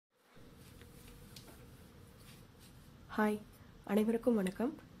Hi அனைவருக்கும் வணக்கம்.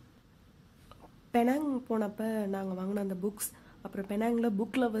 Penang போனப்போ நாங்கள் வாங்கின அந்த புக்ஸ், அப்புறம் பெனாங்கில்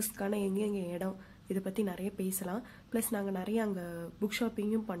புக் லவர்ஸ்க்கான எங்கெங்கே இடம், இதை பற்றி நிறைய பேசலாம். ப்ளஸ் நாங்கள் நிறைய அங்கே புக்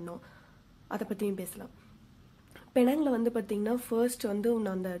ஷாப்பிங்கும் பண்ணோம், அதை பற்றியும் பேசலாம். பெனாங்கில் வந்து பார்த்திங்கன்னா ஃபர்ஸ்ட் வந்து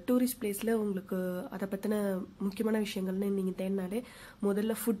அந்த டூரிஸ்ட் பிளேஸில் உங்களுக்கு அதை பற்றின முக்கியமான விஷயங்கள்னு நீங்கள் தேடினாலே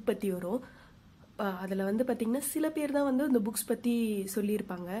முதல்ல ஃபுட் பற்றி வரும். அதில் வந்து பார்த்திங்கன்னா சில பேர் தான் வந்து இந்த புக்ஸ் பற்றி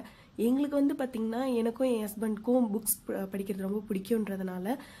சொல்லியிருப்பாங்க. எங்களுக்கு வந்து பார்த்திங்கன்னா எனக்கும் என் ஹஸ்பண்டுக்கும் புக்ஸ் படிக்கிறது ரொம்ப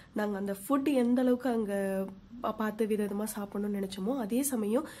பிடிக்குன்றதுனால நாங்கள் அந்த ஃபுட் எந்த அளவுக்கு அங்கே பார்த்து விதமாக சாப்பிட்ணுன்னு நினச்சோமோ, அதே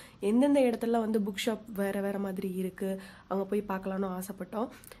சமயம் எந்தெந்த இடத்துல வந்து புக் ஷாப் வேறு மாதிரி இருக்குது அங்கே போய் பார்க்கலான்னு ஆசைப்பட்டோம்.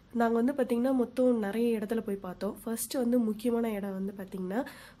 நாங்கள் வந்து பார்த்திங்கன்னா மொத்தம் நிறைய இடத்துல போய் பார்த்தோம். ஃபர்ஸ்ட் வந்து முக்கியமான இடம் வந்து பார்த்திங்கன்னா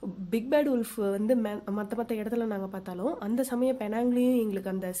பிக் பேட் உல்ஃப் வந்து மற்ற இடத்துல நாங்கள் பார்த்தாலும் அந்த சமயம் பெனாங்லேயும்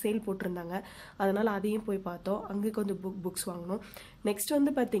எங்களுக்கு அந்த சேல் போட்டிருந்தாங்க. அதனால் அதையும் போய் பார்த்தோம். அங்கே கொஞ்சம் புக்ஸ் வாங்கினோம். நெக்ஸ்ட்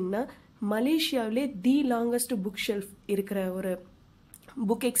வந்து பார்த்திங்கன்னா மலேசியாவிலே தி லாங்கஸ்ட் புக் ஷெல்ஃப் இருக்கிற ஒரு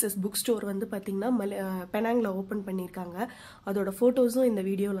Bookxcess Bookstore வந்து பார்த்திங்கன்னா பெனாங்கில் ஓப்பன் பண்ணியிருக்காங்க. அதோட ஃபோட்டோஸும் இந்த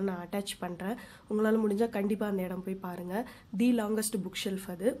வீடியோவில் நான் அட்டாச் பண்ணுறேன். உங்களால் முடிஞ்சால் கண்டிப்பாக அந்த இடம் போய் பாருங்கள். தி லாங்கஸ்ட் புக் ஷெல்ஃப்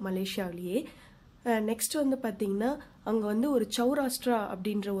அது மலேசியாவிலேயே. நெக்ஸ்ட் வந்து பார்த்திங்கன்னா அங்கே வந்து ஒரு சௌராஷ்டிரா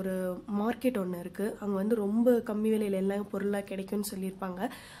அப்படின்ற ஒரு மார்க்கெட் ஒன்று இருக்குது. அங்கே வந்து ரொம்ப கம்மி விலையில் எல்லாம் பொருளாக கிடைக்கும்னு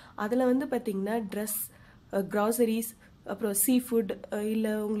சொல்லியிருப்பாங்க. அதில் வந்து பார்த்திங்கன்னா ட்ரெஸ், க்ராசரிஸ், அப்புறம் சீ ஃபுட், இல்லை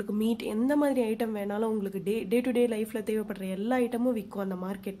உங்களுக்கு மீட், எந்த மாதிரி ஐட்டம் வேணாலும் உங்களுக்கு டே டு டே லைஃப்பில் தேவைப்படுற எல்லா ஐட்டமும் விற்கும் அந்த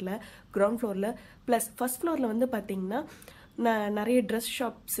மார்க்கெட்டில் கிரவுண்ட் ஃப்ளோரில். ப்ளஸ் ஃபர்ஸ்ட் ஃப்ளோரில் வந்து பார்த்திங்கன்னா நிறைய ட்ரெஸ்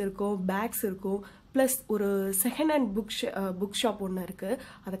ஷாப்ஸ் இருக்கும், பேக்ஸ் இருக்கும். ப்ளஸ் ஒரு செகண்ட் ஹேண்ட் புக் ஷாப் ஒன்று இருக்குது.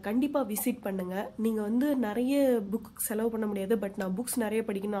 அதை கண்டிப்பாக விசிட் பண்ணுங்கள். நீங்கள் வந்து நிறைய புக் செலவு பண்ண முடியாது, பட் நான் புக்ஸ் நிறைய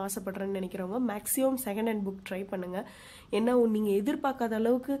படிக்கணும்னு ஆசைப்பட்றேன்னு நினைக்கிறவங்க maximum second hand book try பண்ணுங்கள். ஏன்னா நீங்கள் எதிர்பார்க்காத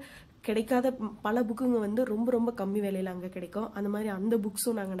அளவுக்கு கிடைக்காத பல புக்குங்க வந்து ரொம்ப ரொம்ப கம்மி விலையில் அங்கே கிடைக்கும். அந்த மாதிரி அந்த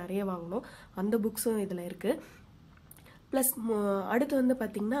புக்ஸும் நாங்கள் நிறைய வாங்கினோம். அந்த புக்ஸும் இதில் இருக்குது. ப்ளஸ் அடுத்து வந்து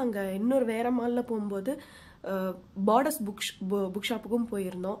பார்த்திங்கன்னா அங்கே இன்னொரு வேறு மாலில் போகும்போது பார்டர்ஸ் புக் ஷாப்புக்கும்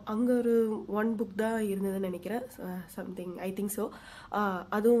போயிருந்தோம். அங்கே ஒரு 1 புக் தான் இருந்ததுன்னு நினைக்கிறேன், சம்திங் ஐ திங்க் ஸோ.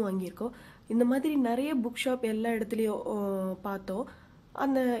 அதுவும் வாங்கியிருக்கோம். இந்த மாதிரி நிறைய புக் ஷாப் எல்லா இடத்துலையும் பார்த்தோம்.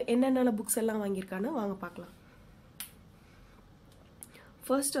 அந்த என்னென்ன புக்ஸ் எல்லாம் வாங்கியிருக்கான்னு வாங்க பார்க்கலாம்.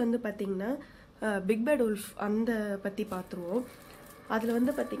 ஃபர்ஸ்ட் வந்து பார்த்திங்கன்னா பிக் பேட் உல்ஃப் அந்த பற்றி பார்த்துருவோம். அதில்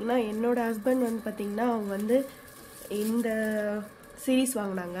வந்து பார்த்திங்கன்னா என்னோடய ஹஸ்பண்ட் வந்து பார்த்திங்கன்னா அவங்க வந்து இந்த சீரீஸ்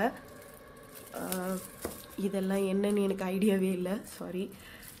வாங்கினாங்க. இதெல்லாம் என்னன்னு எனக்கு ஐடியாவே இல்லை, சாரி.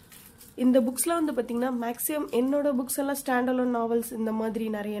 இந்த புக்ஸ்லாம் வந்து பார்த்திங்கன்னா மேக்ஸிமம் என்னோடய புக்ஸ் எல்லாம் ஸ்டாண்டலோன் நாவல்ஸ் இந்த மாதிரி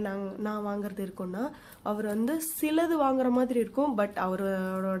நிறைய நான் வாங்குறது இருக்குன்னா, அவர் வந்து சிலது வாங்குற மாதிரி இருக்கும். பட்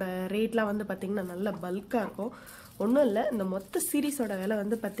அவரோட ரேட்லாம் வந்து பார்த்திங்கன்னா நல்ல பல்காக இருக்கும். ஒன்றும் இல்லை, இந்த மொத்த சீரீஸோட விலை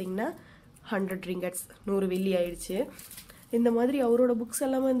வந்து பார்த்திங்கன்னா 100 ringgits, 100 வெள்ளி ஆயிடுச்சு. இந்த மாதிரி அவரோட புக்ஸ்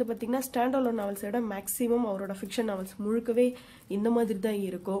எல்லாமே வந்து பார்த்திங்கன்னா ஸ்டாண்டலோன் நாவல்ஸை விட மேக்ஸிமம் அவரோட ஃபிக்ஷன் நாவல்ஸ் முழுக்கவே இந்த மாதிரி தான்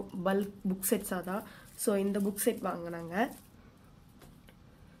இருக்கும், பல்க் புக் செட்ஸாக தான். ஸோ இந்த புக் செட் வாங்கினாங்க.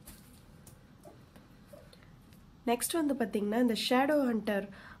 நெக்ஸ்ட் வந்து பார்த்திங்கன்னா இந்த ஷேடோ ஹண்டர்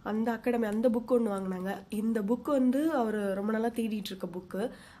அந்த அகாடமி அந்த புக் ஒன்று வாங்கினாங்க. இந்த புக்கு வந்து அவர் ரொம்ப நாளாக தேடிட்டு இருக்க புக்கு.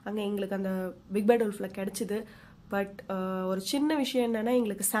 அங்கே எங்களுக்கு அந்த பிக் பேட் உல்ஃபில் கிடச்சிது. பட் ஒரு சின்ன விஷயம் என்னென்னா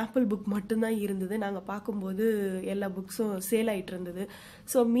எங்களுக்கு சாம்பிள் புக் மட்டும்தான் இருந்தது. நாங்கள் பார்க்கும்போது எல்லா புக்ஸும் சேல் ஆகிட்டு இருந்தது.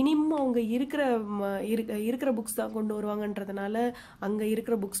 ஸோ மினிமம் அவங்க இருக்கிற புக்ஸ் தான் கொண்டு வருவாங்கன்றதுனால அங்கே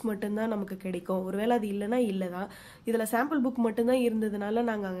இருக்கிற புக்ஸ் மட்டும்தான் நமக்கு கிடைக்கும். ஒருவேளை அது இல்லைன்னா இல்லை தான். இதில் சாம்பிள் புக் மட்டும்தான் இருந்ததுனால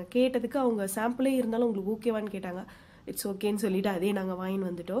நாங்கள் அங்கே கேட்டதுக்கு அவங்க சாம்பிளே இருந்தாலும் உங்களுக்கு ஓகேவான்னு கேட்டாங்க. இட்ஸ் ஓகேன்னு சொல்லிவிட்டு அதே நாங்கள்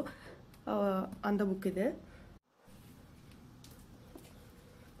வாங்கின்னு வந்துட்டோம். அந்த புக் இது.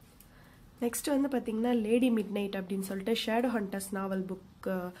 நெக்ஸ்ட் வந்து பார்த்திங்கன்னா லேடி மிட் நைட் அப்படின்னு சொல்லிட்டு ஷேடோ ஹண்டர்ஸ் நாவல் புக்,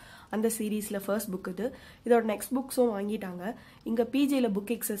 அந்த சீரீஸில் ஃபர்ஸ்ட் புக் இது. இதோட நெக்ஸ்ட் புக்ஸும் வாங்கிட்டாங்க. இங்கே பிஜியில்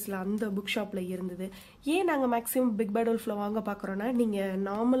Bookxcessல அந்த புக் ஷாப்பில் இருந்தது. ஏன் நாங்கள் மேக்ஸிமம் பிக் பேட் உல்ஃபில் வாங்க பார்க்குறோன்னா, நீங்கள்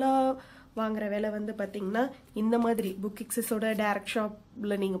நார்மலாக வாங்குற விலை வந்து பார்த்திங்கன்னா இந்த மாதிரி Bookxcessோட டேரக்ட்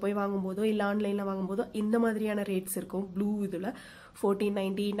ஷாப்பில் நீங்கள் போய் வாங்கும்போதோ இல்லை ஆன்லைனில் வாங்கும்போதோ இந்த மாதிரியான ரேட்ஸ் இருக்கும். ப்ளூ இதில்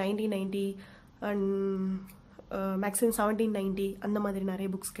 1490, 1990 அண்ட் மேக்ஸிமம் 1790 அந்த மாதிரி நிறைய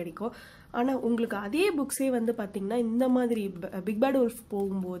புக்ஸ் கிடைக்கும். ஆனால் உங்களுக்கு அதே புக்ஸே வந்து பார்த்திங்கன்னா இந்த மாதிரி பிக் பேட் உல்ஃப்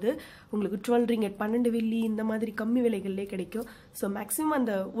போகும்போது உங்களுக்கு 12 ringgit, 12 வெள்ளி இந்த மாதிரி கம்மி விலைகள்லே கிடைக்கும். ஸோ மேக்ஸிமம்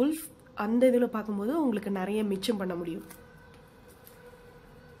அந்த உல்ஃப் அந்த இதில் பார்க்கும்போது உங்களுக்கு நிறைய மிச்சம் பண்ண முடியும்.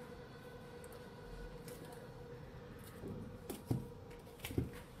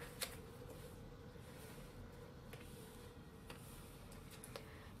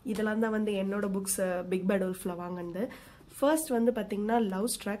 இதெல்லாம் தான் வந்து என்னோட புக்ஸ் பிக் பேட் உல்ஃபில் வாங்கினது. ஃபர்ஸ்ட் வந்து பார்த்திங்கன்னா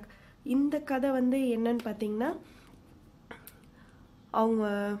லவ் ஸ்ட்ரக். இந்த கதை வந்து என்னன்னு பார்த்திங்கன்னா அவங்க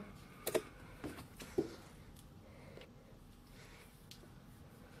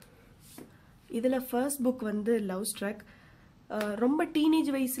இதில் ஃபர்ஸ்ட் புக் வந்து லவ் ஸ்ட்ரக். ரொம்ப டீனேஜ்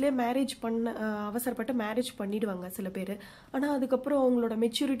வயசுலேயே மேரேஜ் அவசரப்பட்டு மேரேஜ் பண்ணிடுவாங்க சில பேர். ஆனால் அதுக்கப்புறம் அவங்களோட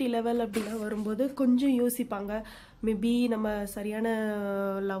மெச்சூரிட்டி லெவல் அப்படிலாம் வரும்போது கொஞ்சம் யோசிப்பாங்க, மேபி நம்ம சரியான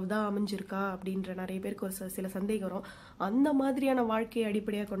லவ் தான் அமைஞ்சிருக்கா அப்படின்ற நிறைய பேருக்கு ஒரு சில சந்தேகம் வரும். அந்த மாதிரியான வாழ்க்கையை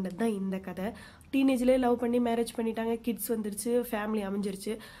அடிப்படையாக கொண்டது தான் இந்த கதை. டீனேஜ்லேயே லவ் பண்ணி மேரேஜ் பண்ணிட்டாங்க, கிட்ஸ் வந்துருச்சு, ஃபேமிலி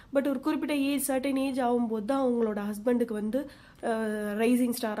அமைஞ்சிருச்சு. பட் ஒரு குறிப்பிட்ட சர்டன் ஏஜ் ஆகும்போது தான் அவங்களோட ஹஸ்பண்டுக்கு வந்து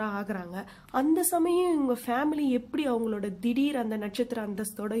ரைசிங் ஸ்டாராக ஆகுறாங்க. அந்த சமயம் இவங்க ஃபேமிலி எப்படி அவங்களோட திடீர் அந்த நட்சத்திர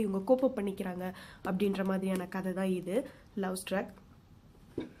அந்தஸ்தோட இவங்க கோப்பப் பண்ணிக்கிறாங்க அப்படின்ற மாதிரியான கதை தான் இது லவ் ஸ்ட்ரக்.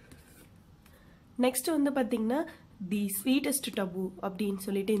 நெக்ஸ்ட் வந்து பார்த்தீங்கன்னா தி ஸ்வீட்டஸ்ட் டபு அப்படின்னு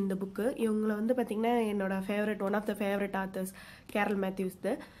சொல்லிட்டு இந்த புக்கு. இவங்களை வந்து பார்த்தீங்கன்னா என்னோட favourite, one of the favourite authors carol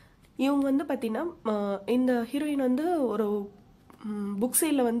Matthews. இவங்க வந்து பார்த்தீங்கன்னா இந்த ஹீரோயின் வந்து ஒரு புக்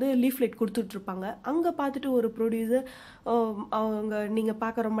சேலில் வந்து லீஃப்லெட் கொடுத்துட்ருப்பாங்க. அங்கே பார்த்துட்டு ஒரு ப்ரொடியூசர் அவங்க நீங்கள்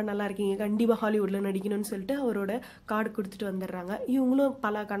பார்க்க ரொம்ப நல்லா இருக்கீங்க, கண்டிப்பாக ஹாலிவுட்டில் நடிக்கணும்னு சொல்லிட்டு அவரோட கார்டு கொடுத்துட்டு வந்துடுறாங்க. இவங்களும்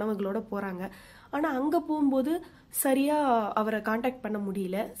பல கனவுகளோடு போகிறாங்க. ஆனால் அங்கே போகும்போது சரியாக அவரை காண்டாக்ட் பண்ண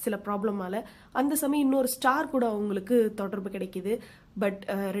முடியல சில ப்ராப்ளமால். அந்த சமயம் இன்னொரு ஸ்டார் கூட அவங்களுக்கு தொடர்பு கிடைக்கிது. பட்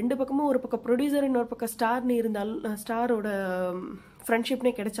ரெண்டு பக்கமும், ஒரு பக்கம் ப்ரொடியூசர் இன்னொரு பக்கம் ஸ்டார்னு இருந்தாலும், ஸ்டாரோட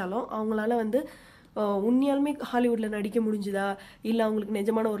ஃப்ரெண்ட்ஷிப்னே கிடைச்சாலும் அவங்களால வந்து உண்மையாலுமே ஹாலிவுட்டில் நடிக்க முடிஞ்சுதா, இல்லை அவங்களுக்கு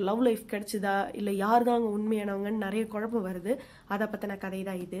நிஜமான ஒரு லவ் லைஃப் கிடைச்சிதா, இல்லை யார் தான் அவங்க உண்மையானவங்கன்னு நிறைய குழப்பம் வருது. அதை பற்றின கதை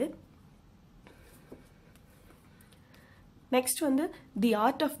தான் இது. நெக்ஸ்ட் வந்து தி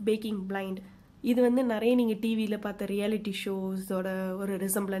ஆர்ட் ஆஃப் பேக்கிங் பிளைண்ட். இது வந்து நிறைய நீங்கள் டிவியில் பார்த்த ரியாலிட்டி ஷோஸோட ஒரு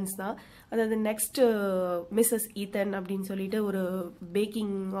ரிசம்பிளன்ஸ் தான். அதாவது நெக்ஸ்ட் மிஸ்ஸஸ் ஈத்தன் அப்படின்னு சொல்லிட்டு ஒரு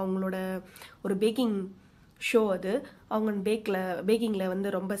அவங்களோட ஒரு பேக்கிங் ஷோ. அது அவங்க பேக்கிங்கில் வந்து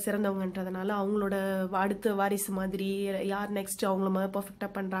ரொம்ப சிறந்தவங்கன்றதுனால அவங்களோட அடுத்த வாரிசு மாதிரி யார் நெக்ஸ்ட் அவங்கள பர்ஃபெக்டாக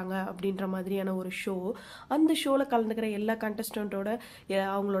பண்ணுறாங்க அப்படின்ற மாதிரியான ஒரு ஷோ. அந்த ஷோவில் கலந்துக்கிற எல்லா கண்டஸ்டண்ட்டோட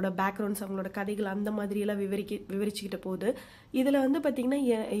அவங்களோட பேக்ரவுண்ட்ஸ், அவங்களோட கதைகள் அந்த மாதிரியெல்லாம் விவரிச்சுக்கிட்ட போகுது. இதில் வந்து பார்த்திங்கன்னா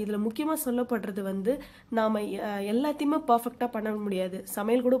இதில் முக்கியமாக சொல்லப்படுறது வந்து நாம் எல்லாத்தையுமே பர்ஃபெக்டாக பண்ண முடியாது.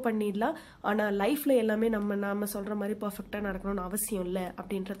 சமையல் கூட பண்ணிடலாம், ஆனால் லைஃப்பில் எல்லாமே நாம் சொல்கிற மாதிரி பர்ஃபெக்டாக நடக்கணும்னு அவசியம் இல்லை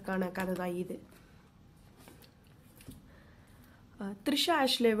அப்படின்றதுக்கான கதை தான் இது. த்ரிஷா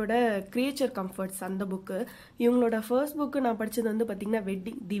ஆஷ்லேவோட கிரியேச்சர் கம்ஃபர்ட்ஸ் அந்த புக்கு. இவங்களோட ஃபர்ஸ்ட் புக்கு நான் படித்தது வந்து பார்த்திங்கன்னா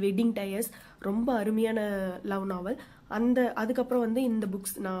தி வெட்டிங் டயர்ஸ். ரொம்ப அருமையான லவ் நாவல். அதுக்கப்புறம் வந்து இந்த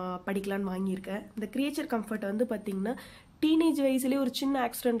புக்ஸ் நான் படிக்கலான்னு வாங்கியிருக்கேன். இந்த கிரியேச்சர் கம்ஃபர்ட் வந்து பார்த்திங்கன்னா டீனேஜ் வயசுலேயே ஒரு சின்ன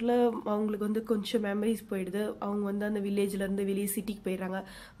ஆக்சிடெண்ட்டில் அவங்களுக்கு வந்து கொஞ்சம் மெமரிஸ் போயிடுது. அவங்க வந்து அந்த வில்லேஜ்லேருந்து வெளியே சிட்டிக்கு போயிடுறாங்க.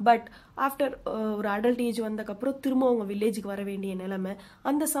 பட் ஆஃப்டர் ஒரு அடல்ட் ஏஜ் வந்ததுக்கப்புறம் திரும்ப அவங்க வில்லேஜுக்கு வர வேண்டிய நிலைமை.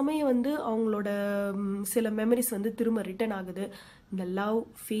 அந்த சமயம் வந்து அவங்களோட சில மெமரிஸ் வந்து திரும்ப ரிட்டர்ன் ஆகுது. இந்த லவ்,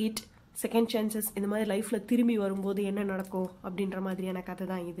 ஃபேட், செகண்ட் சான்சஸ் இந்த மாதிரி லைஃப்பில் திரும்பி வரும்போது என்ன நடக்கும் அப்படின்ற மாதிரியான கதை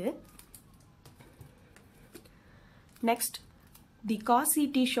தான் இது. நெக்ஸ்ட் தி காசி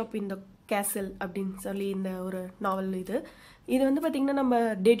டீ ஷாப் இன் த கேசல் அப்படின்னு சொல்லி இந்த ஒரு நாவல் இது. இது வந்து பார்த்திங்கன்னா நம்ம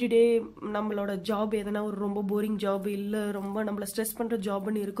டே டு டே நம்மளோட ஜாப் எதனா ஒரு ரொம்ப போரிங் ஜாப், இல்லை ரொம்ப நம்மளை ஸ்ட்ரெஸ் பண்ணுற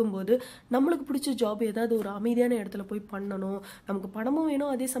ஜாப்னு இருக்கும்போது நம்மளுக்கு பிடிச்ச ஜாப் ஏதாவது ஒரு அமைதியான இடத்துல போய் பண்ணணும், நமக்கு பணமும்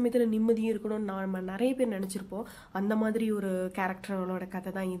வேணும், அதே சமயத்தில் நிம்மதியும் இருக்கணும்னு நம்ம நிறைய பேர் நினச்சிருப்போம். அந்த மாதிரி ஒரு கேரக்டரோட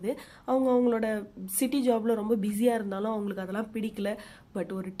கதை தான் இது. அவங்களோட சிட்டி ஜாபில் ரொம்ப பிஸியாக இருந்தாலும் அவங்களுக்கு அதெல்லாம் பிடிக்கல.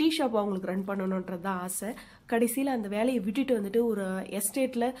 பட் ஒரு டீ ஷாப் அவங்களுக்கு ரன் பண்ணணுன்றது தான் ஆசை. கடைசியில் அந்த வேலையை விட்டுட்டு வந்துட்டு ஒரு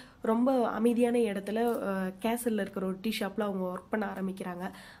எஸ்டேட்டில் ரொம்ப அமைதியான இடத்துல கேசலில் இருக்கிற ஒரு டீ ஷாப்பில் அவங்க ஒர்க் பண்ண ஆரம்பிக்கிறாங்க.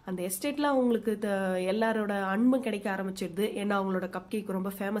 அந்த எஸ்டேட்டில் அவங்களுக்கு எல்லாரோட அன்பும் கிடைக்க ஆரம்பிச்சிடுது. ஏன்னா அவங்களோட கப் கேக்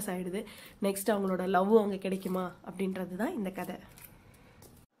ரொம்ப ஃபேமஸ் ஆகிடுது. நெக்ஸ்ட் அவங்களோட லவ்வும் அவங்க கிடைக்குமா அப்படின்றது தான் இந்த கதை.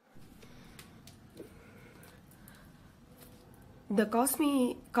 த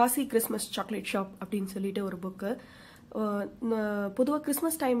காசி கிறிஸ்மஸ் சாக்லேட் ஷாப் அப்படின்னு சொல்லிட்டு ஒரு புக்கு. பொதுவாக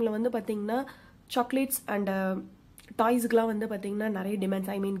கிறிஸ்மஸ் டைமில் வந்து பார்த்திங்கன்னா சாக்லேட்ஸ் அண்ட் டாய்ஸுக்கெலாம் வந்து பார்த்திங்கன்னா நிறைய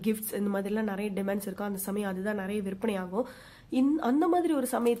டிமாண்ட்ஸ், கிஃப்ட்ஸ் இந்த மாதிரிலாம் நிறைய டிமாண்ட்ஸ் இருக்கும். அந்த சமயம் அதுதான் நிறைய விற்பனை ஆகும். அந்த மாதிரி ஒரு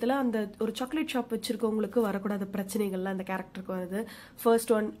சமயத்தில் அந்த ஒரு சாக்லேட் ஷாப் வச்சுருக்கவங்களுக்கு வரக்கூடாத பிரச்சனைகள்லாம் அந்த கேரக்டருக்கு வருது.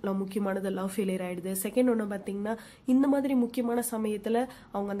 ஃபர்ஸ்ட் ஒன் முக்கியமானது லவ் ஃபெயிலியர் ஆகிடுது. செகண்ட் ஒன்று பார்த்திங்கன்னா இந்த மாதிரி முக்கியமான சமயத்தில்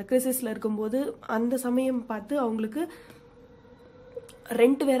அவங்க அந்த கிறிஸ்மஸில் இருக்கும்போது அந்த சமயம் பார்த்து அவங்களுக்கு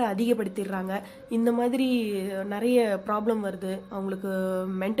ரெண்ட் வேறு அதிகப்படுத்திடுறாங்க. இந்த மாதிரி நிறைய ப்ராப்ளம் வருது. அவங்களுக்கு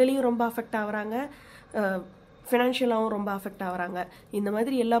மென்டலியும் ரொம்ப அஃபெக்ட் ஆகுறாங்க, ஃபினான்ஷியலாகவும் ரொம்ப அஃபெக்ட் ஆகுறாங்க. இந்த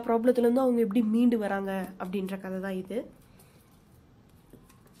மாதிரி எல்லா ப்ராப்ளத்துலேருந்தும் அவங்க எப்படி மீண்டு வராங்க அப்படின்ற கதை தான் இது.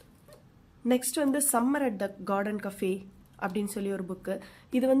 நெக்ஸ்ட் வந்து summer at the garden cafe அப்படின்னு சொல்லி ஒரு புக்கு.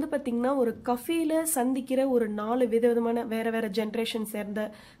 இது வந்து பார்த்திங்கன்னா ஒரு கஃபேல சந்திக்கிற ஒரு 4 விதவிதமான வேறு ஜென்ரேஷன் சேர்ந்த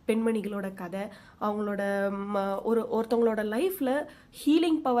பெண்மணிகளோட கதை. அவங்களோட ஒருத்தவங்களோட லைஃப்பில்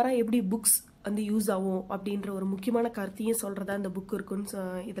ஹீலிங் பவராக எப்படி புக்ஸ் வந்து யூஸ் ஆகும் அப்படின்ற ஒரு முக்கியமான கருத்தையும் சொல்கிறதா இந்த புக் இருக்குன்னு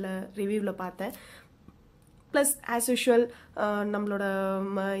இதில் ரிவ்யூவில் பார்த்தேன். ப்ளஸ் ஆஸ் யூஷுவல் நம்மளோட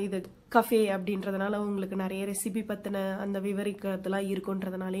இது கஃபே அப்படின்றதுனால உங்களுக்கு நிறைய ரெசிபி பற்றின அந்த விவரிக்கிறதுலாம்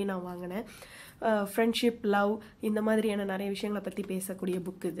இருக்குன்றதுனாலே நான் வாங்கினேன். ஃப்ரெண்ட்ஷிப், லவ், இந்த மாதிரியான நிறைய விஷயங்களை பற்றி பேசக்கூடிய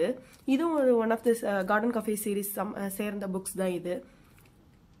புக் இது. இதுவும் ஒரு one of this garden cafe series சேர்ந்த புக்ஸ் தான் இது.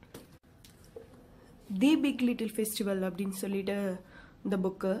 தி பிக் லிட்டில் ஃபெஸ்டிவல் அப்படின்னு சொல்லிட்டு இந்த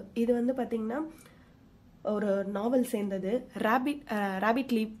புக்கு. இது வந்து பார்த்திங்கன்னா ஒரு நாவல் சேர்ந்தது.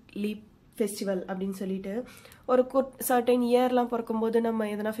 ரேபிட் லீப் ஃபெஸ்டிவல் அப்படின்னு சொல்லிட்டு ஒரு சர்டைன் இயர்லாம் பிறக்கும்போது நம்ம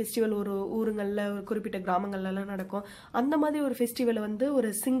எதனா ஃபெஸ்டிவல் ஒரு ஊருங்களில் ஒரு குறிப்பிட்ட கிராமங்கள்லாம் நடக்கும். அந்த மாதிரி ஒரு ஃபெஸ்டிவலை வந்து ஒரு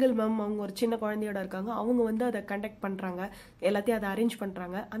சிங்கிள் மேம், அவங்க ஒரு சின்ன குழந்தையோட இருக்காங்க, அவங்க வந்து அதை கண்டக்ட் பண்ணுறாங்க, எல்லாத்தையும் அதை அரேஞ்ச்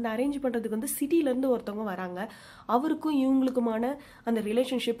பண்ணுறாங்க. அந்த அரேஞ்ச் பண்ணுறதுக்கு வந்து சிட்டிலேருந்து ஒருத்தவங்க வராங்க. அவருக்கும் இவங்களுக்குமான அந்த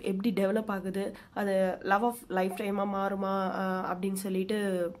ரிலேஷன்ஷிப் எப்படி டெவலப் ஆகுது, அது லவ் ஆஃப் லைஃப் டைமாக மாறுமா அப்படின்னு சொல்லிட்டு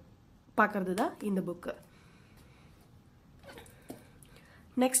பார்க்கறது தான் இந்த புக்கு.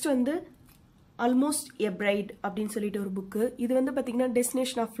 நெக்ஸ்ட் வந்து ஆல்மோஸ்ட் எ பிரைட் அப்படின்னு சொல்லிட்டு ஒரு புக்கு. இது வந்து பார்த்தீங்கன்னா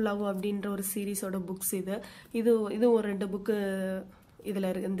டெஸ்டினேஷன் ஆஃப் லவ் அப்படின்ற ஒரு சீரீஸோட புக்ஸ் இது ஒரு 2 புக்கு இதில்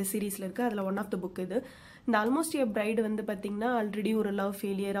இருக்கு, இந்த சீரீஸில் இருக்குது. அதில் ஒன் ஆஃப் த புக் இது. இந்த ஆல்மோஸ்ட் எ பிரைடு வந்து பார்த்தீங்கன்னா ஆல்ரெடி ஒரு லவ்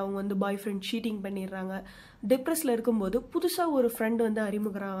ஃபெயிலியர், அவங்க வந்து பாய் ஃப்ரெண்ட் சீட்டிங் பண்ணிடுறாங்க. டிப்ரெஸில் இருக்கும்போது புதுசாக ஒரு ஃப்ரெண்டு வந்து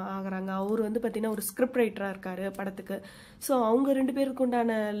அறிமுகம் ஆகுறாங்க. அவர் வந்து பார்த்தீங்கன்னா ஒரு ஸ்கிரிப்ட் ரைட்டராக இருக்கார் படத்துக்கு. ஸோ அவங்க 2 பேருக்கு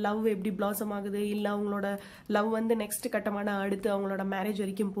உண்டான லவ் எப்படி பிளாசம் ஆகுது, இல்லை அவங்களோட லவ் வந்து நெக்ஸ்ட் கட்டமான அடுத்து அவங்களோட மேரேஜ்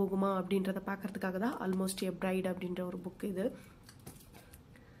வரைக்கும் போகுமா அப்படின்றத பார்க்கறதுக்காக தான் ஆல்மோஸ்ட் எ பிரைட் அப்படின்ற ஒரு புக் இது.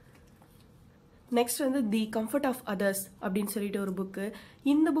 நெக்ஸ்ட் வந்து தி கம்ஃபர்ட் ஆஃப் அதர்ஸ் அப்படின்னு சொல்லிட்டு ஒரு புக்கு.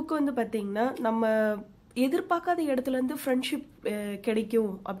 இந்த புக்கு வந்து பார்த்தீங்கன்னா நம்ம எதிர்பார்க்காத இடத்துலேருந்து ஃப்ரெண்ட்ஷிப்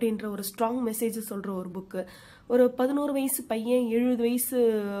கிடைக்கும் அப்படின்ற ஒரு ஸ்ட்ராங் மெசேஜ் சொல்கிற ஒரு புக்கு. ஒரு 11 வயசு பையன் 70 வயசு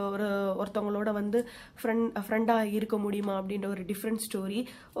ஒருத்தவங்களோட வந்து ஃப்ரெண்டாக இருக்க முடியுமா அப்படின்ற ஒரு டிஃப்ரெண்ட் ஸ்டோரி.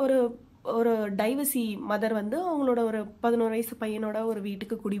 ஒரு டைவர்சி மதர் வந்து அவங்களோட ஒரு 11 வயசு பையனோட ஒரு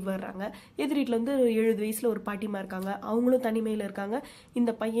வீட்டுக்கு குடி வர்றாங்க. எதிர் வீட்டில் வந்து 70 வயசில் ஒரு பாட்டிமா இருக்காங்க, அவங்களும் தனிமையில் இருக்காங்க.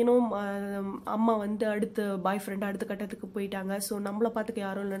 இந்த பையனும் அம்மா வந்து அடுத்த பாய் ஃப்ரெண்டு அடுத்த கட்டத்துக்கு போயிட்டாங்க. ஸோ நம்மளை பார்த்துக்க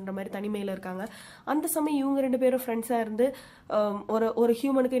யாரும் இல்லைன்ற மாதிரி தனிமையில் இருக்காங்க. அந்த சமயம் இவங்க 2 பேரும் ஃப்ரெண்ட்ஸாக இருந்து ஒரு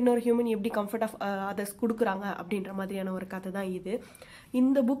ஹியூமனுக்கு இன்னொரு ஹியூமன் எப்படி கம்ஃபர்ட் ஆஃப் அதர்ஸ் கொடுக்குறாங்க அப்படின்ற மாதிரியான ஒரு கதை தான் இது.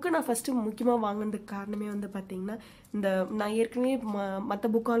 இந்த புக்கு நான் ஃபஸ்ட்டு முக்கியமாக வாங்கினதுக்கு காரணமே வந்து பார்த்தீங்கன்னா, இந்த நான் ஏற்கனவே மற்ற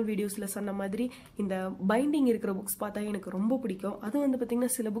புக் ஆல் வீடியோஸில் சொன்ன மாதிரி இந்த பைண்டிங் இருக்கிற புக்ஸ் பார்த்தா எனக்கு ரொம்ப பிடிக்கும். அதுவும் வந்து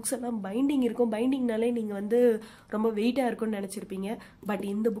பார்த்தீங்கன்னா சில புக்ஸ் எல்லாம் பைண்டிங் இருக்கும், பைண்டிங்னாலே நீங்கள் வந்து ரொம்ப வெயிட்டாக இருக்கும்னு நினச்சிருப்பீங்க. பட்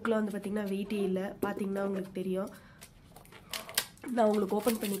இந்த புக்கில் வந்து பார்த்தீங்கன்னா வெயிட்டே இல்லை. பார்த்தீங்கன்னா உங்களுக்கு தெரியும். நான் உங்களுக்கு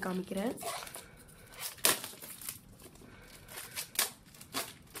ஓப்பன் பண்ணி காமிக்கிறேன்.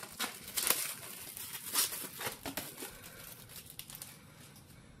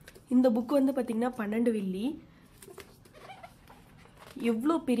 இந்த புக் வந்து பார்த்தீங்கன்னா 12 வெள்ளி.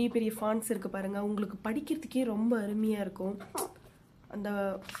 எவ்வளோ பெரிய பெரிய ஃபாண்ட்ஸ் இருக்குது பாருங்கள். உங்களுக்கு படிக்கிறதுக்கே ரொம்ப அருமையாக இருக்கும். அந்த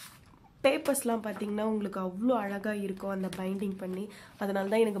பேப்பர்ஸ்லாம் பார்த்தீங்கன்னா உங்களுக்கு அவ்வளோ அழகாக இருக்கும் அந்த பைண்டிங் பண்ணி.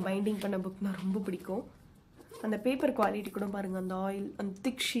 அதனால தான் எனக்கு பைண்டிங் பண்ண புக்னால் ரொம்ப பிடிக்கும். அந்த பேப்பர் குவாலிட்டி கூட பாருங்கள், அந்த ஆயில் அந்த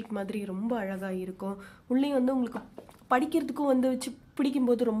திக் ஷீட் மாதிரி ரொம்ப அழகாக இருக்கும். உள்ளே வந்து உங்களுக்கு படிக்கிறதுக்கும் வந்து வச்சு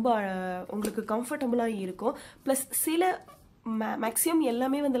பிடிக்கும்போது ரொம்ப உங்களுக்கு கம்ஃபர்டபுளாக இருக்கும். ப்ளஸ் சில மேக்ஸிமம்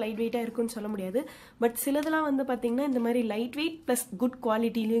எல்லாமே வந்து லைட் வெயிட்டாக இருக்குன்னு சொல்ல முடியாது. பட் சிலதெல்லாம் வந்து பார்த்தீங்கன்னா இந்த மாதிரி லைட் வெயிட் ப்ளஸ் குட்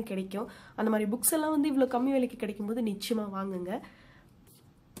குவாலிட்டிலையும் கிடைக்கும். அந்த மாதிரி புக்ஸ் எல்லாம் வந்து இவ்வளோ கம்மி விலைக்கு கிடைக்கும்போது நிச்சயமாக வாங்குங்க.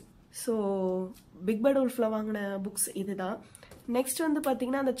 ஸோ பிக் பட் உல்ஃபில் வாங்கின புக்ஸ் இதுதான். நெக்ஸ்ட் வந்து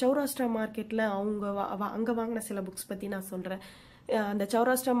பார்த்தீங்கன்னா அந்த சௌராஷ்டிரா மார்க்கெட்டில் அங்கே வாங்கின சில புக்ஸ் பற்றி நான் சொல்கிறேன். அந்த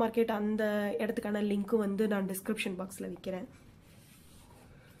சௌராஷ்டிரா மார்க்கெட் அந்த இடத்துக்கான லிங்க்கும் வந்து நான் டிஸ்கிரிப்ஷன் பாக்ஸில் வைக்கிறேன்.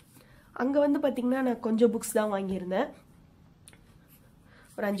 அங்கே வந்து பார்த்தீங்கன்னா நான் கொஞ்சம் புக்ஸ் தான் வாங்கியிருந்தேன்,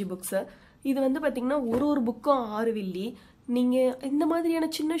 ஒரு 5 புக்ஸு. இது வந்து பார்த்தீங்கன்னா ஒரு புக்கும் 6 வெள்ளி. நீங்கள் இந்த மாதிரியான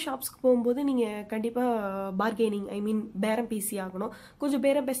சின்ன ஷாப்ஸ்க்கு போகும்போது நீங்கள் கண்டிப்பாக பார்கெனிங் பேரம் பேசி ஆகணும். கொஞ்சம்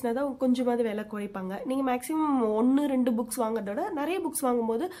பேரம் பேசினா தான் கொஞ்சமாவது விலை குறைப்பாங்க. நீங்கள் மேக்ஸிமம் 1-2 புக்ஸ் வாங்குறத விட நிறைய புக்ஸ்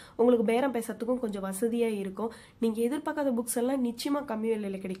வாங்கும்போது உங்களுக்கு பேரம் பேசுறதுக்கும் கொஞ்சம் வசதியாக இருக்கும். நீங்கள் எதிர்பார்க்காத புக்ஸ் எல்லாம் நிச்சயமாக கம்மி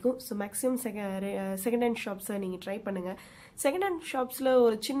விலையில் கிடைக்கும். ஸோ மேக்ஸிமம் செகண்ட் ஹேண்ட் ஷாப்ஸை நீங்கள் ட்ரை பண்ணுங்கள். செகண்ட் ஹேண்ட் ஷாப்ஸில்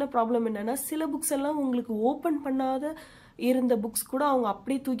ஒரு சின்ன ப்ராப்ளம் என்னென்னா, சில புக்ஸ் எல்லாம் உங்களுக்கு ஓப்பன் பண்ணாத இருந்த புக்ஸ் கூட அவங்க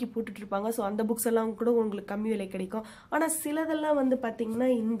அப்படியே தூக்கி போட்டுட்டு இருப்பாங்க. ஸோ அந்த புக்ஸ் எல்லாம் கூட உங்களுக்கு கம்மி விலை கிடைக்கும். ஆனால் சிலதெல்லாம் வந்து பார்த்தீங்கன்னா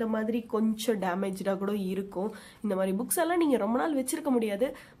இந்த மாதிரி கொஞ்சம் டேமேஜாக கூட இருக்கும். இந்த மாதிரி புக்ஸ் எல்லாம் நீங்கள் ரொம்ப நாள் வச்சிருக்க முடியாது.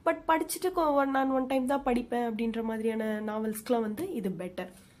 பட் படிச்சுட்டு நான் ஒன் டைம் தான் படிப்பேன் அப்படின்ற மாதிரியான நாவல்ஸ்க்குலாம் வந்து இது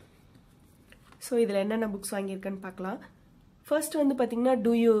பெட்டர். ஸோ இதில் என்னென்ன புக்ஸ் வாங்கியிருக்கேன்னு பார்க்கலாம். ஃபர்ஸ்ட் வந்து பார்த்தீங்கன்னா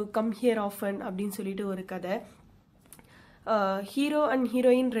two you come here often அப்படின்னு சொல்லிட்டு ஒரு கதை. ஹீரோ அண்ட்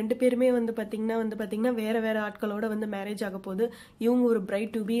ஹீரோயின் ரெண்டு பேருமே வந்து பார்த்தீங்கன்னா வேற ஆட்களோட வந்து மேரேஜ் ஆக போகுது. இவங்க ஒரு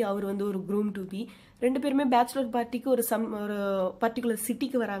பிரைட் டு பி, அவர் வந்து ஒரு க்ரூம் டு பி. ரெண்டு பேருமே பேச்சுலர் பார்ட்டிக்கு ஒரு பர்டிகுலர்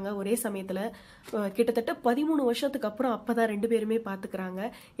சிட்டிக்கு வராங்க ஒரே சமயத்தில். கிட்டத்தட்ட 13 வருஷத்துக்கு அப்புறம் அப்பதான் ரெண்டு பேருமே பார்த்துக்கிறாங்க.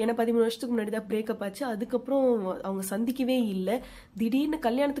 ஏன்னா 13 வருஷத்துக்கு முன்னாடி தான் பிரேக்கப் ஆச்சு. அதுக்கப்புறம் அவங்க சந்திக்கவே இல்லை. திடீர்னு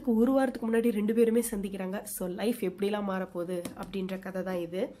கல்யாணத்துக்கு ஒரு வாரத்துக்கு முன்னாடி ரெண்டு பேருமே சந்திக்கிறாங்க. ஸோ லைஃப் எப்படிலாம் மாறப்போகுது அப்படின்ற கதை தான்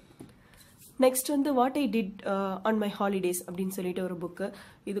இது. நெக்ஸ்ட் வந்து what I did on my holidays அப்படின்னு சொல்லிட்டு ஒரு புக்கு.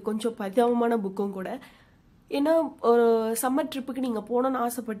 இது கொஞ்சம் பரிதாபமான புக்கும் கூட. ஏன்னா ஒரு சம்மர் ட்ரிப்புக்கு நீங்கள் போனோன்னு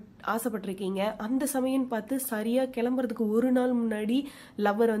ஆசைப்பட்டிருக்கீங்க. அந்த சமயம் பார்த்து சரியாக கிளம்புறதுக்கு ஒரு நாள் முன்னாடி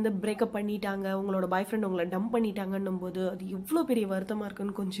லவ்வர் வந்து பிரேக்கப் பண்ணிட்டாங்க, உங்களோட பாய் ஃப்ரெண்ட் உங்களை டம்ப் பண்ணிட்டாங்கன்னும் போது அது எவ்வளோ பெரிய வருத்தமாக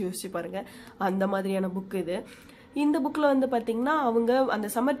இருக்குன்னு கொஞ்சம் யோசிச்சு பாருங்கள். அந்த மாதிரியான புக்கு இது. இந்த புக்கில் வந்து பார்த்திங்கன்னா அவங்க அந்த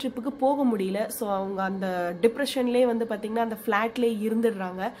சம்மர் ட்ரிப்புக்கு போக முடியல. ஸோ அவங்க அந்த டிப்ரெஷன்லேயே வந்து பார்த்திங்கன்னா அந்த ஃப்ளாட்லேயே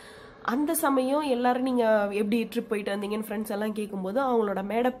இருந்துடுறாங்க. அந்த சமயம் எல்லாரும் நீங்கள் எப்படி ட்ரிப் போயிட்டு வந்தீங்கன்னு ஃப்ரெண்ட்ஸ் எல்லாம் கேட்கும்போது அவங்களோட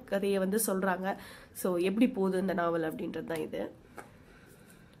மேடப் கதையை வந்து சொல்கிறாங்க. ஸோ எப்படி போகுது இந்த நாவல் அப்படின்றது தான் இது.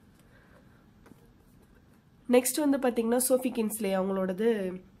 நெக்ஸ்ட் வந்து பார்த்தீங்கன்னா சோஃபி கின்ஸ்லே அவங்களோடது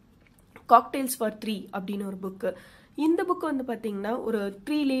காக்டெயில்ஸ் ஃபார் 3 அப்படின்னு ஒரு புக்கு. இந்த புக்கு வந்து பார்த்தீங்கன்னா ஒரு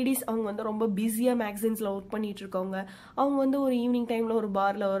 3 லேடிஸ், அவங்க வந்து ரொம்ப பிஸியாக மேக்சின்ஸில் ஒர்க் பண்ணிட்டு இருக்கவங்க. அவங்க வந்து ஒரு ஈவினிங் டைமில் ஒரு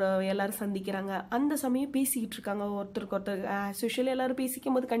பாரில் ஒரு எல்லாரும் சந்திக்கிறாங்க. அந்த சமயம் பேசிக்கிட்டு இருக்காங்க ஒருத்தருக்கு ஒருத்தர். யூஷுவலி எல்லாரும்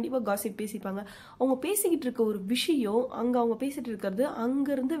பேசிக்கும் போது கண்டிப்பாக காசிப் பேசிப்பாங்க. அவங்க பேசிக்கிட்டு இருக்க ஒரு விஷயம் அங்கே அவங்க பேசிகிட்டு இருக்கிறது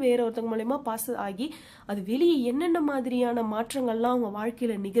அங்கேருந்து வேற ஒருத்தவங்க மூலயமா பாஸ் ஆகி அது வெளியே என்னென்ன மாதிரியான மாற்றங்கள்லாம் அவங்க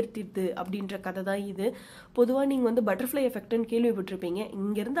வாழ்க்கையில் நிகழ்த்திடுது அப்படின்ற கதை தான் இது. பொதுவாக நீங்கள் வந்து பட்டர்ஃப்ளை எஃபெக்ட்னு கேள்விப்பட்டிருப்பீங்க.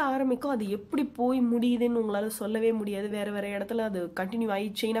 இங்கேருந்து ஆரம்பிக்கும், அது எப்படி போய் முடியுதுன்னு உங்களால் சொல்லவே முடியாது. வேற இடத்துல அது கண்டினியூ ஆகி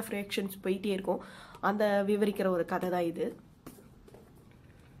செயின் ஆஃப் ரியாக்ஷன்ஸ் போயிட்டே இருக்கும். அந்த விவரிக்கிற ஒரு கதை தான் இது.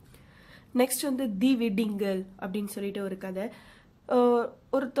 நெக்ஸ்ட் வந்து தி வெட்டிங் கேர்ள் அப்படின்னு சொல்லிட்டு ஒரு கதை.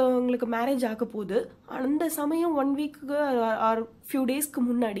 ஒருத்தவங்களுக்கு மேரேஜ் ஆக போகுது. அந்த சமயம் 1 வீக்கு ஆர் ஃபியூ டேஸ்க்கு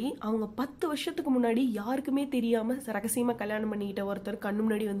முன்னாடி அவங்க 10 வருஷத்துக்கு முன்னாடி யாருக்குமே தெரியாமல் ரகசியமாக கல்யாணம் பண்ணிக்கிட்ட ஒருத்தர் கண்ணு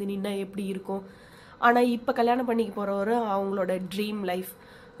முன்னாடி வந்து நின்னா எப்படி இருக்கும். ஆனால் இப்போ கல்யாணம் பண்ணிக்க போகிறவர் அவங்களோட ட்ரீம் லைஃப்,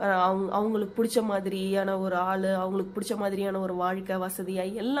 அவங்களுக்கு பிடிச்ச மாதிரியான ஒரு ஆள், அவங்களுக்கு பிடிச்ச மாதிரியான ஒரு வாழ்க்கை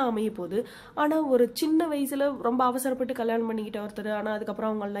வசதியாக எல்லாம் அமைய போகுது. ஆனால் ஒரு சின்ன வயசில் ரொம்ப அவசரப்பட்டு கல்யாணம் பண்ணிக்கிட்ட ஒருத்தர், ஆனால்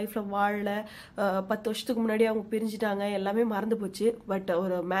அதுக்கப்புறம் அவங்க லைஃப்பில் வாழல. 10 வருஷத்துக்கு முன்னாடி அவங்க பிரிஞ்சுட்டாங்க, எல்லாமே மறந்து போச்சு. பட்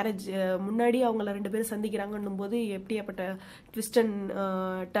ஒரு மேரேஜ் முன்னாடி அவங்கள 2 பேரும் சந்திக்கிறாங்கன்னும் போது எப்படியாப்பட்ட ட்விஸ்ட் அண்ட்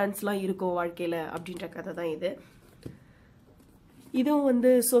டர்ன்ஸ்லாம் இருக்கும் வாழ்க்கையில் அப்படின்ற கதை தான் இது. இதுவும் வந்து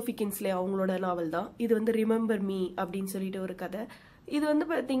சோஃபி கின்ஸ்லே அவங்களோட நாவல் தான். இது வந்து ரிமெம்பர் மீ அப்படின்னு சொல்லிட்டு ஒரு கதை. இது வந்து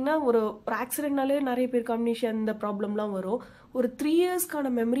பார்த்தீங்கன்னா ஒரு ஆக்சிடென்ட்னாலே நிறைய பேர் காம்பினேஷன் இந்த ப்ராப்ளம்லாம் வரும். ஒரு 3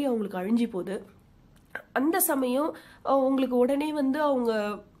 இயர்ஸ்க்கான மெமரி அவங்களுக்கு அழிஞ்சு போகுது. அந்த சமயம் உங்களுக்கு உடனே வந்து அவங்க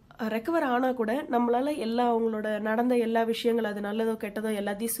ரெக்கவர் ஆனால் கூட நம்மளால அவங்களோட நடந்த எல்லா விஷயங்கள், அது நல்லதோ கெட்டதோ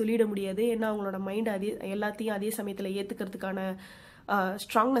எல்லாத்தையும் சொல்லிட முடியாது. ஏன்னா அவங்களோட மைண்ட் எல்லாத்தையும் அதே சமயத்தில் ஏற்றுக்கிறதுக்கான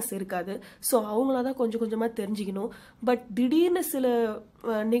ஸ்ட்ராங்னஸ் இருக்காது. ஸோ அவங்கள தான் கொஞ்சம் கொஞ்சமாக தெரிஞ்சுக்கணும். பட் திடீர்னு சில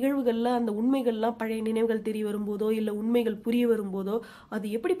நிகழ்வுகளில் அந்த உண்மைகள்லாம் பழைய நினைவுகள் தெரிய வரும்போதோ இல்லை உண்மைகள் புரிய வரும்போதோ அது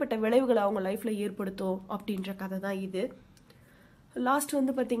எப்படிப்பட்ட விளைவுகளை அவங்க லைஃப்பில் ஏற்படுத்தும் அப்படின்ற கதை தான் இது. லாஸ்ட்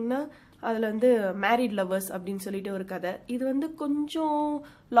வந்து பார்த்திங்கன்னா அதில் வந்து மேரிட் லவ்வர்ஸ் அப்படின்னு சொல்லிட்டு ஒரு கதை. இது வந்து கொஞ்சம்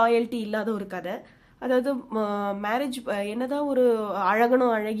லாயல்ட்டி இல்லாத ஒரு கதை. அதாவது மேரேஜ் என்னதான் ஒரு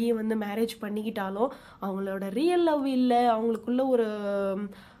அழகனும் அழகியும் வந்து மேரேஜ் பண்ணிக்கிட்டாலும் அவங்களோட ரியல் லவ் இல்லை, அவங்களுக்குள்ள ஒரு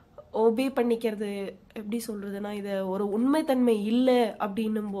ஒபே பண்ணிக்கிறது எப்படி சொல்றதுன்னா இது ஒரு உண்மைத்தன்மை இல்லை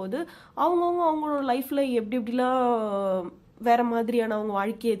அப்படின்னும் போது அவங்களோட லைஃப்ல எப்படிலாம் வேற மாதிரியான அவங்க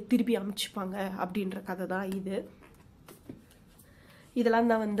வாழ்க்கையை திருப்பி அமைச்சுப்பாங்க அப்படின்ற கதை தான் இது.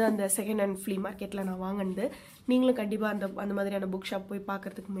 இதெல்லாம் தான் வந்து அந்த செகண்ட் ஹேண்ட் ஃப்ளீ மார்க்கெட்டில் நான் வாங்கினது. நீங்களும் கண்டிப்பாக அந்த மாதிரியான புக் ஷாப் போய்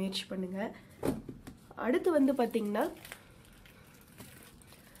பார்க்கறதுக்கு முயற்சி பண்ணுங்கள். அடுத்து வந்து பார்த்தீங்கன்னா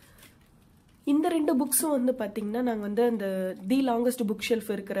இந்த 2 புக்ஸும் வந்து பார்த்தீங்கன்னா நாங்கள் வந்து அந்த தி லாங்கஸ்ட் புக் ஷெல்ஃப்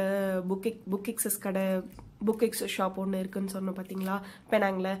இருக்கிற புக்எக்ஸஸ் கடை, புக்எக்ஸஸ் ஷாப் ஒன்று இருக்குன்னு சொன்னோம் பார்த்தீங்களா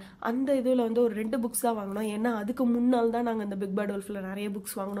பெனாங்கில். அந்த இதில் வந்து ஒரு 2 புக்ஸ் தான் வாங்கினோம். ஏன்னா அதுக்கு முன்னால் தான் நாங்கள் அந்த பிக் பேர்ட் வொல்ஃபில் நிறைய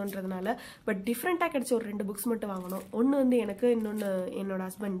புக்ஸ் வாங்கணுன்றதுனால. பட் டிஃப்ரெண்ட்டாக கிடச்ச ஒரு 2 புக்ஸ் மட்டும் வாங்கினோம். ஒன்று வந்து எனக்கு, இன்னொன்று என்னோட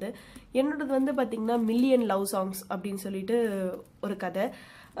ஹஸ்பண்டு. என்னோடது வந்து பார்த்தீங்கன்னா மில்லியன் லவ் சாங்ஸ் அப்படின்னு சொல்லிட்டு ஒரு கதை.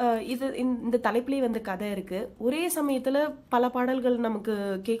 இந்த தலைப்பிலேயே வந்து கதை இருக்கு. ஒரே சமயத்தில் பல பாடல்கள் நமக்கு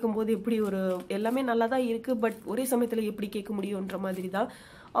கேட்கும்போது எப்படி ஒரு எல்லாமே நல்லா தான் இருக்கு, பட் ஒரே சமயத்தில் எப்படி கேட்க முடியுன்ற மாதிரி தான்.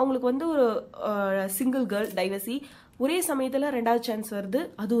 அவங்களுக்கு வந்து ஒரு சிங்கிள் கேர்ள் டைவர்சி, ஒரே சமயத்தில் 2வது சான்ஸ் வருது,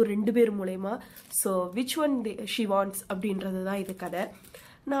 அது ஒரு 2 பேர் மூலயமா. So which one she wants அப்படின்றது தான் இது கதை.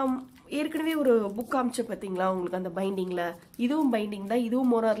 நான் ஏற்கனவே ஒரு புக் காமிச்சேன் பார்த்தீங்களா உங்களுக்கு அந்த பைண்டிங்கில். இதுவும் பைண்டிங் தான்,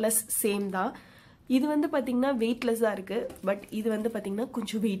 இதுவும் மோர் ஆர் லெஸ் சேம் தான். இது வந்து பார்த்தீங்கன்னா வெயிட்லெஸ்ஸாக இருக்குது. பட் இது வந்து பார்த்தீங்கன்னா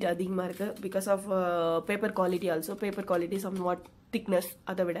கொஞ்சம் வெயிட் அதிகமாக இருக்குது because of paper quality. Also paper quality some what thickness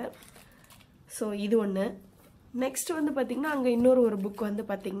அதை விட. ஸோ இது ஒன்று. நெக்ஸ்ட் வந்து பார்த்தீங்கன்னா அங்கே இன்னொரு புக் வந்து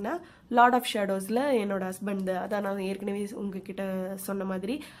பார்த்தீங்கன்னா லார்ட் ஆஃப் ஷேடோஸில் என்னோட ஹஸ்பண்ட் அதான் நான் ஏற்கனவே உங்ககிட்ட சொன்ன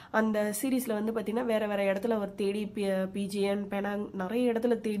மாதிரி அந்த சீரீஸில் வந்து பார்த்தீங்கன்னா வேறு இடத்துல அவர் தேடி பிஜிஎன் பெனாங் நிறைய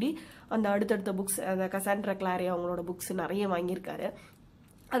இடத்துல தேடி அந்த அடுத்தடுத்த புக்ஸ் அந்த கசாண்ட்ரா கிளாரி அவங்களோட புக்ஸ் நிறைய வாங்கியிருக்காரு.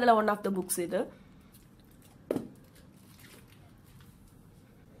 அதில் ஒன் ஆஃப் த புக்ஸ் இது.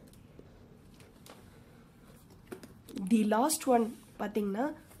 தி லாஸ்ட் ஒன் பார்த்தீங்கன்னா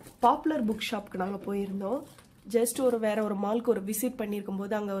பாப்புலர் புக் ஷாப்க்கு நாங்கள் போயிருந்தோம். ஜஸ்ட் வேற ஒரு மால்க்கு ஒரு விசிட் பண்ணியிருக்கும்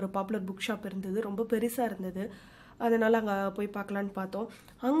போது அங்கே ஒரு பாப்புலர் புக் ஷாப் இருந்தது, ரொம்ப பெருசாக இருந்தது. அதனால அங்கே போய் பார்க்கலான்னு பார்த்தோம்.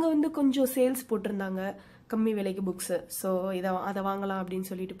 அங்கே வந்து கொஞ்சம் சேல்ஸ் போட்டிருந்தாங்க, கம்மி விலைக்கு புக்ஸு. ஸோ அதை வாங்கலாம் அப்படின்னு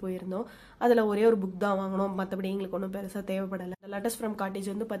சொல்லிட்டு போயிருந்தோம். அதில் ஒரே ஒரு புக் தான் வாங்கினோம், மற்றபடி எங்களுக்கு ஒன்றும் பெருசாக தேவைப்படலை. லெட்டர்ஸ் ஃப்ரம் காட்டேஜ்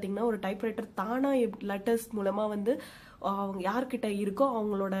வந்து பார்த்தீங்கன்னா ஒரு டைப்ரைட்டர் தானாக லெட்டர்ஸ் மூலமாக வந்து அவங்க யார்கிட்ட இருக்கோ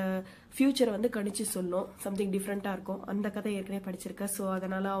அவங்களோட ஃபியூச்சரை வந்து கணிச்சு சொல்லும், சம்திங் டிஃப்ரெண்ட்டாக இருக்கும். அந்த கதை ஏற்கனவே படிச்சிருக்கேன். ஸோ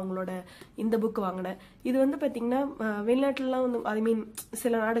அதனால் அவங்களோட இந்த புக் வாங்கினேன். இது வந்து பார்த்தீங்கன்னா வெளிநாட்டிலலாம் வந்து ஐ மீன்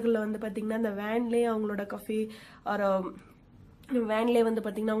சில நாடுகளில் வந்து பார்த்தீங்கன்னா இந்த வேன்லேயே அவங்களோட கஃபே ஒரு வேன்லேயே வந்து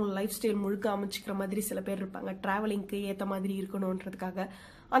பார்த்தீங்கன்னா அவங்க லைஃப் ஸ்டைல் முழுக்க அமைச்சிக்கிற மாதிரி சில பேர் இருப்பாங்க, ட்ராவலிங்க்கு ஏற்ற மாதிரி இருக்கணுன்றதுக்காக.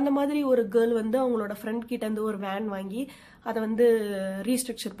 அந்த மாதிரி ஒரு கேர்ள் வந்து அவங்களோட ஃப்ரெண்ட் கிட்ட இருந்து ஒரு வேன் வாங்கி அதை வந்து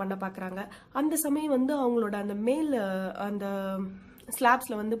ரீஸ்ட்ரக்சர் பண்ண பார்க்குறாங்க. அந்த சமயம் வந்து அவங்களோட அந்த மேல் அந்த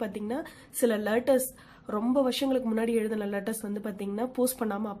ஸ்லாப்ஸில் வந்து பார்த்தீங்கன்னா சில லெட்டர்ஸ் ரொம்ப வருஷங்களுக்கு முன்னாடி எழுதின லெட்டர்ஸ் வந்து பார்த்தீங்கன்னா போஸ்ட்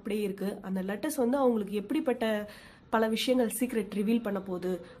பண்ணாமல் அப்படியே இருக்குது. அந்த லெட்டர்ஸ் வந்து அவங்களுக்கு எப்படிப்பட்ட பல விஷயங்கள் சீக்ரெட் ரிவீல் பண்ண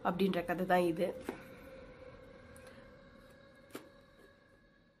போகுது அப்படின்ற கதை தான் இது.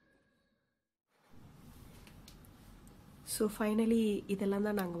 ஸோ ஃபைனலி இதெல்லாம்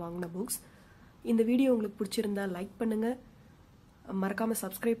தான் நாங்கள் வாங்கின புக்ஸ். இந்த வீடியோ உங்களுக்கு பிடிச்சிருந்தா லைக் பண்ணுங்கள், மறக்காமல்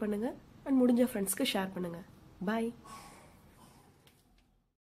சப்ஸ்கிரைப் பண்ணுங்கள், அண்ட் முடிஞ்ச ஃப்ரெண்ட்ஸ்க்கு ஷேர் பண்ணுங்கள். பாய்.